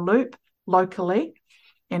that whole loop locally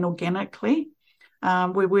and organically.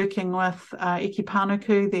 We're working with Eki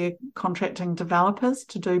Panuku, they're contracting developers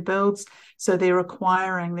to do builds, so they're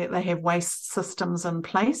requiring that they have waste systems in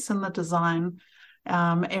place in the design.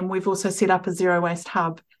 And we've also set up a zero waste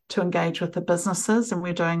hub to engage with the businesses, and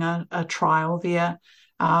we're doing a trial there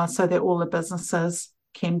so that all the businesses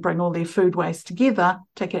can bring all their food waste together,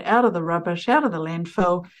 take it out of the rubbish, out of the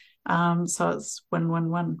landfill. So it's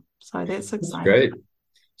win-win-win. So that's exciting. That's great.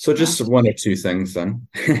 So just one or two things then.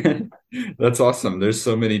 That's awesome. There's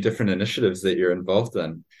so many different initiatives that you're involved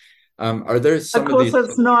in. Are there some of course, of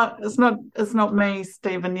these? It's not me,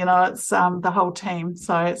 Stephen, it's the whole team.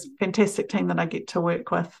 So it's a fantastic team that I get to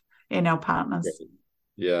work with and our partners.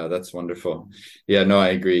 Yeah, that's wonderful. Yeah, no, I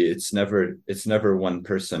agree. It's never one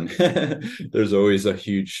person. There's always a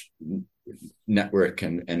huge network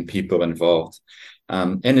and people involved.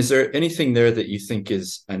 And is there anything there that you think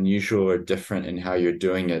is unusual or different in how you're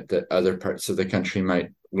doing it that other parts of the country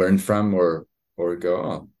might learn from or go,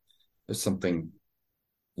 oh, there's something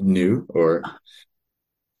new? Or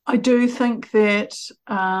I do think that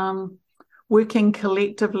working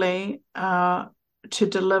collectively to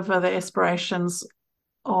deliver the aspirations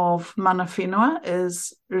of mana whenua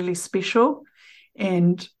is really special,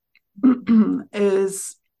 and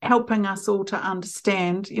is helping us all to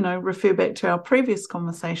understand, refer back to our previous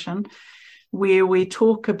conversation where we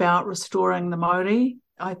talk about restoring the Māori.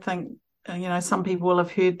 I think, some people will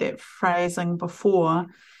have heard that phrasing before.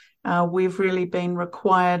 We've really been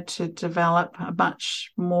required to develop a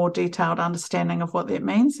much more detailed understanding of what that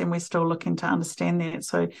means, and we're still looking to understand that.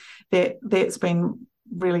 So that's been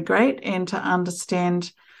really great, and to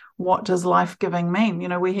understand what does life-giving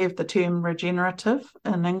mean. We have the term regenerative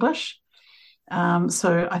in English.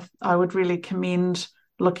 So I would really commend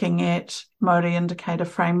looking at Māori indicator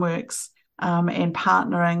frameworks and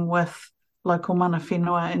partnering with local mana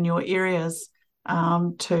whenua in your areas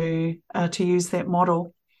to use that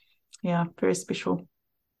model. Yeah, very special.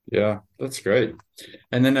 Yeah, that's great.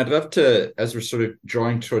 And then I'd love to, as we're sort of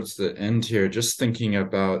drawing towards the end here, just thinking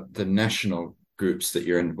about the national groups that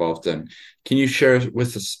you're involved in. Can you share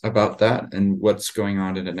with us about that and what's going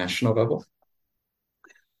on at a national level?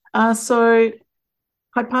 So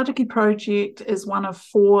Kaipatiki Project is one of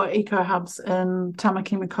 4 eco-hubs in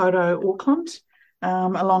Tamaki Makaurau, Auckland,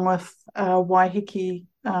 along with Waiheke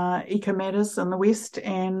Eco Matters in the west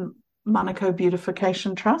and Manukau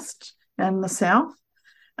Beautification Trust in the south.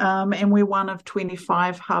 And we're one of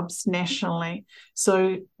 25 hubs nationally.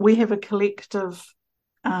 So we have a collective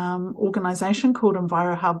organisation called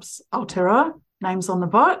EnviroHubs Aotearoa, names on the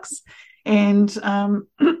box. And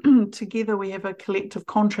together we have a collective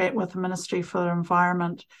contract with the Ministry for the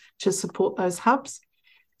Environment to support those hubs.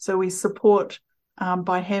 So we support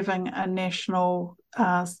by having a national,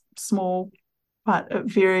 small, but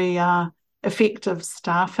very effective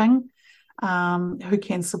staffing who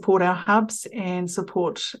can support our hubs and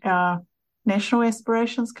support our national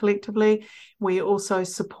aspirations collectively. We also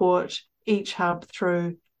support each hub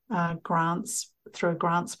through a grants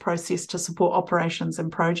process to support operations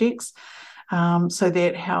and projects. So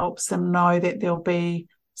that helps them know that there'll be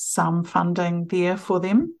some funding there for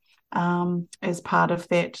them as part of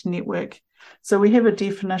that network. So we have a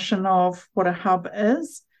definition of what a hub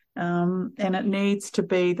is, and it needs to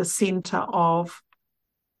be the centre of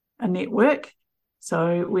a network.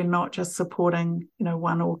 So we're not just supporting,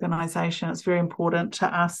 one organisation. It's very important to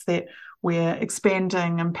us that we're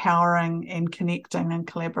expanding, empowering, and connecting and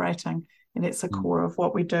collaborating, and that's the core of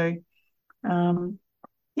what we do.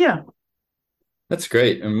 That's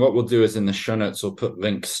great. And what we'll do is in the show notes, we'll put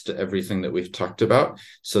links to everything that we've talked about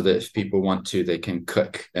so that if people want to, they can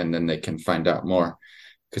click and then they can find out more.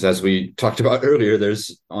 Because as we talked about earlier,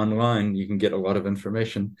 there's online, you can get a lot of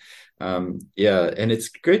information. And it's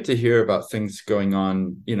great to hear about things going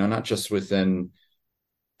on, not just within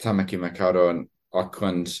Tamaki Makaurau and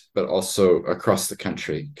Auckland, but also across the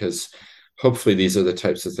country, because hopefully these are the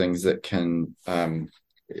types of things that can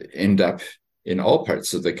end up in all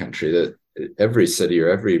parts of the country, that every city or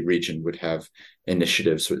every region would have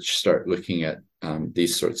initiatives which start looking at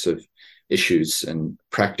these sorts of issues and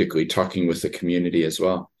practically talking with the community as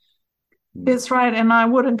well. That's right. And I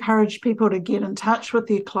would encourage people to get in touch with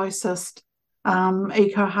their closest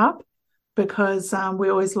eco hub, because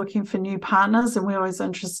we're always looking for new partners, and we're always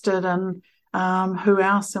interested in who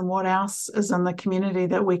else and what else is in the community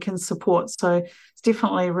that we can support. So it's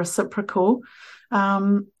definitely reciprocal.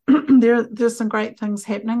 There's some great things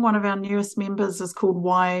happening. One of our newest members is called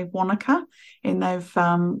Wai Wanaka, and they've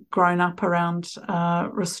grown up around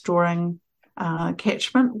restoring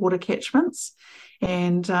water catchments.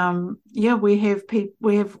 And we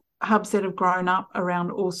have hubs that have grown up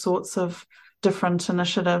around all sorts of different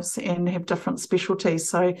initiatives and have different specialties.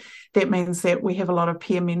 So that means that we have a lot of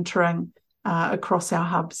peer mentoring across our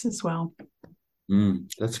hubs as well.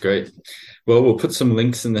 That's great. Well, we'll put some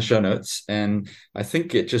links in the show notes, and I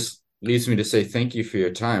think it just leaves me to say thank you for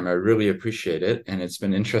your time. I really appreciate it, and it's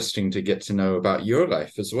been interesting to get to know about your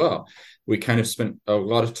life as well. We kind of spent a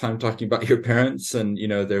lot of time talking about your parents and,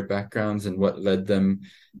 their backgrounds and what led them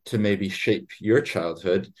to maybe shape your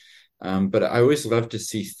childhood. But I always love to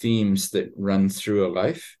see themes that run through a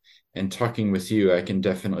life, and talking with you, I can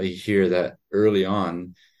definitely hear that early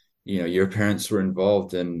on. Your parents were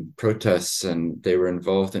involved in protests, and they were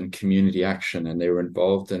involved in community action, and they were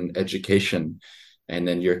involved in education. And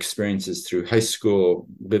then your experiences through high school,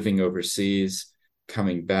 living overseas,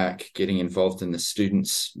 coming back, getting involved in the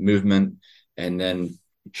students' movement, and then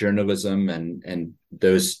journalism and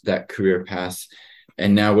that career path.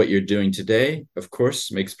 And now what you're doing today, of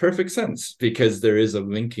course, makes perfect sense, because there is a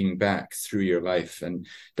linking back through your life. And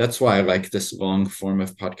that's why I like this long form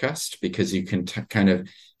of podcast, because you can kind of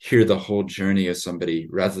hear the whole journey of somebody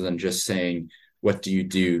rather than just saying, what do you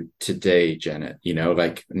do today, Janet?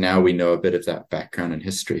 Now we know a bit of that background and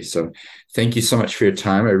history. So thank you so much for your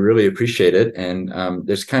time. I really appreciate it. And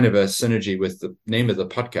there's kind of a synergy with the name of the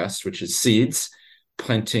podcast, which is Seeds,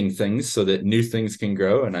 planting things so that new things can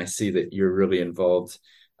grow. And I see that you're really involved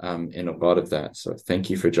in a lot of that. So thank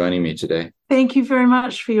you for joining me today. Thank you very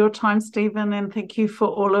much for your time, Stephen. And thank you for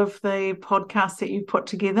all of the podcasts that you put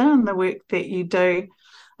together and the work that you do.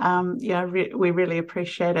 We really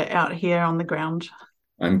appreciate it out here on the ground.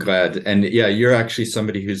 I'm glad. And you're actually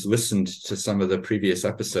somebody who's listened to some of the previous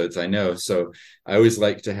episodes, I know. So I always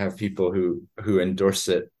like to have people who endorse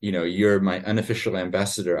it. You're my unofficial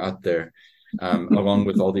ambassador out there, along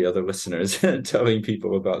with all the other listeners, telling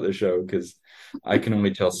people about the show, because I can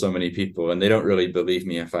only tell so many people, and they don't really believe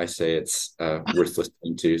me if I say it's worth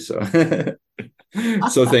listening to.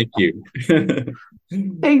 So thank you.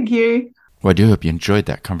 Thank you. Well, I do hope you enjoyed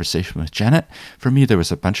that conversation with Janet. For me, there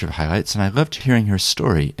was a bunch of highlights, and I loved hearing her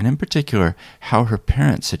story, and in particular, how her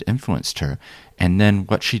parents had influenced her, and then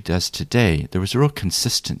what she does today. There was a real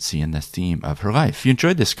consistency in the theme of her life. If you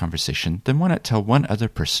enjoyed this conversation, then why not tell one other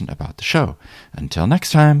person about the show? Until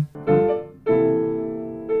next time.